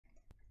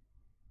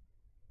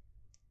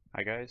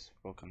Hi guys,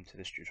 welcome to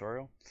this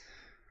tutorial.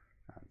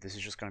 This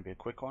is just going to be a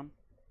quick one.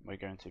 We're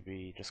going to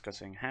be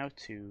discussing how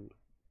to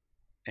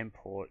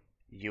import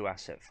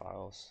uasset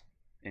files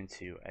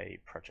into a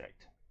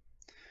project.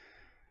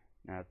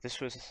 Now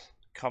this was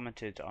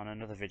commented on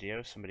another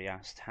video. Somebody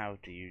asked, how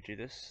do you do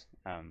this?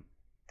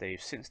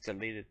 They've since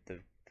deleted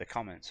the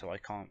comment, so I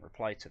can't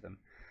reply to them.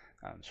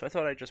 So I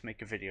thought I'd just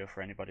make a video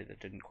for anybody that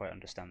didn't quite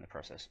understand the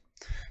process.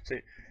 So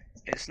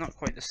it's not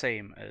quite the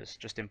same as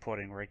just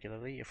importing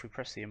regularly. If we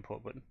press the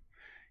import button,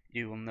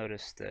 you will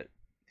notice that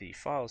the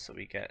files that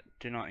we get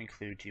do not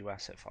include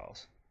uasset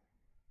files.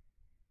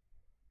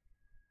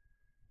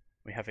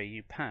 We have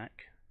a upack,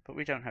 but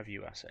we don't have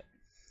uasset.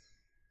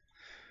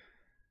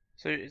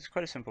 So it's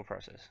quite a simple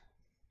process.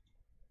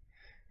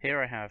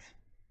 Here I have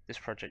this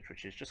project,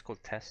 which is just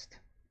called test,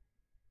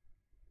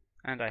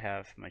 and I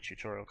have my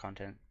tutorial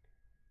content,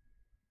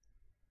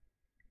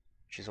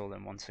 which is all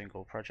in one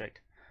single project.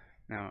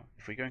 Now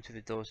if we go into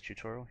the doors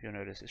tutorial, you'll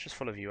notice it's just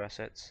full of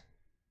uassets.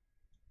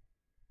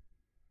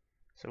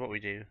 So what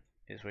we do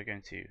is we're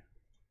going to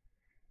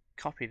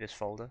copy this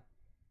folder.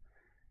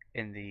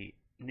 In the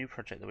new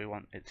project that we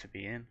want it to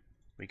be in,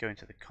 we go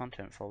into the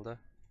content folder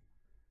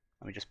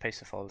and we just paste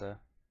the folder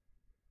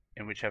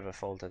in whichever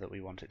folder that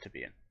we want it to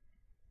be in.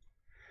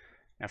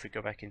 Now if we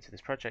go back into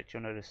this project,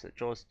 you'll notice that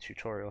JAWS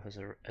tutorial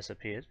has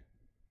appeared.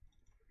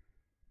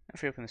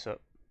 If we open this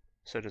up,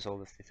 so does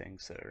all of the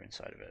things that are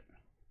inside of it.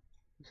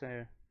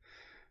 So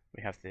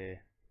we have the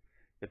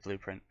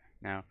blueprint.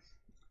 Now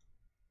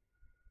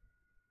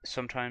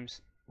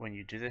sometimes when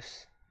you do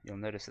this, you'll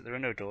notice that there are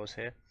no doors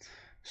here.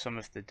 Some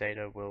of the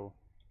data will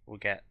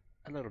get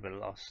a little bit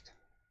lost.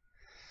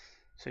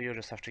 So you'll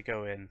just have to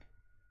go in.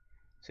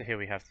 So here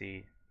we have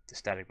the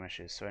static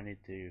meshes. So I need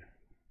to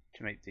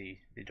make the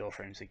door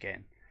frames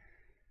again,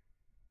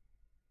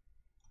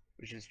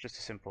 which is just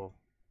a simple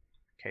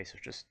case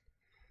of just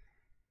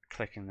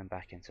clicking them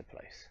back into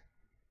place.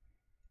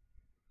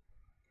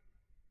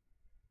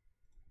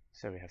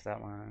 So we have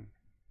that one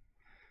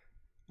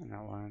and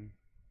that one,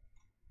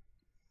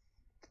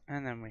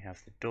 and then we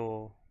have the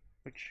door,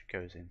 which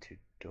goes into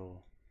door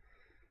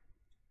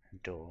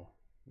and door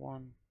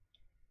 1,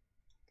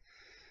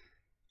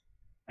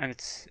 and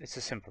it's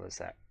as simple as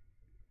that.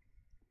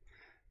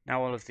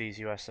 Now all of these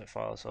uasset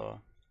files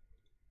are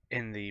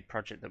in the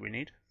project that we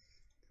need.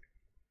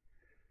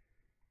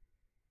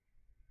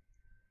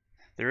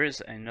 There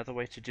is another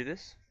way to do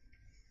this.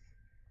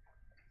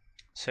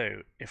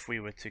 So if we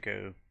were to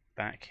go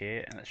back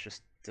here and let's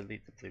just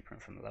delete the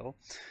blueprint from the level.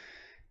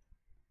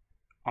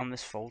 On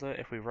this folder,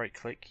 if we right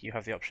click, you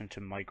have the option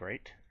to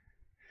migrate.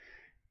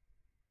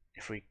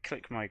 If we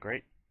click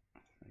migrate,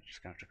 I'm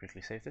just going to have to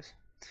quickly save this,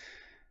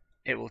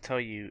 it will tell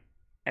you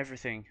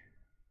everything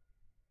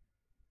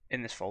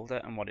in this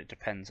folder and what it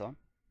depends on.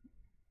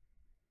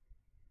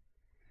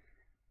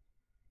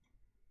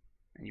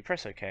 And you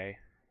press OK,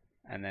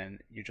 and then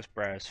you just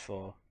browse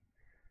for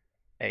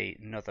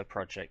another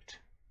project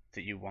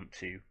that you want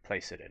to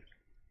place it in.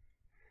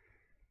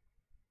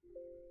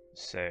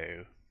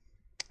 So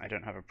I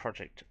don't have a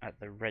project at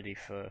the ready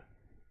for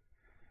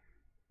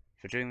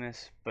doing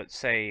this, but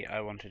say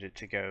I wanted it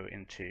to go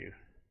into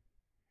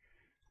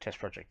test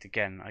project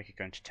again, I could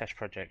go into test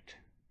project,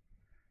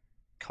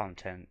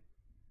 content,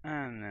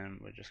 and then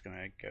we're just going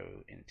to go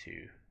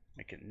into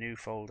make a new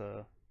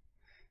folder,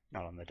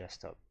 not on the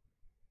desktop.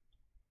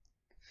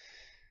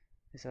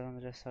 Is that on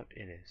the desktop?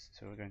 It is.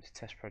 So we're going to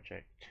test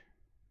project,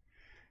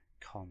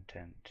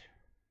 content.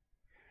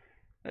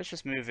 Let's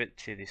just move it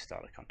to the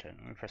starter content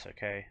and we press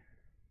OK.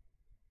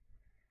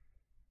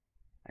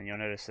 And you'll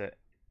notice that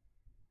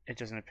it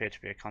doesn't appear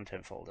to be a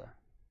content folder.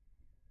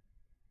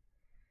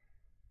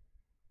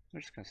 We're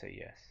just going to say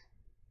yes.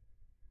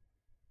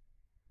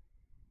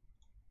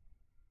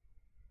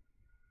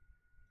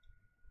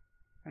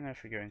 And now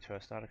if we go into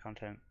our starter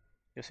content,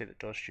 you'll see that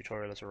JAWS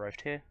tutorial has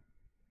arrived here.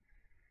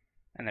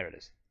 And there it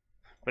is.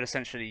 But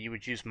essentially you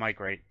would use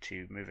migrate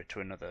to move it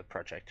to another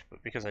project,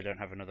 but because I don't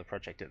have another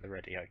project at the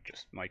ready, I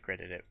just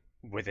migrated it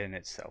within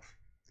itself.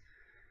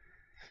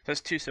 So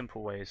that's two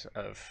simple ways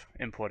of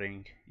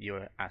importing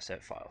your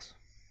asset files.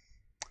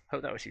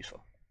 Hope that was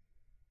useful.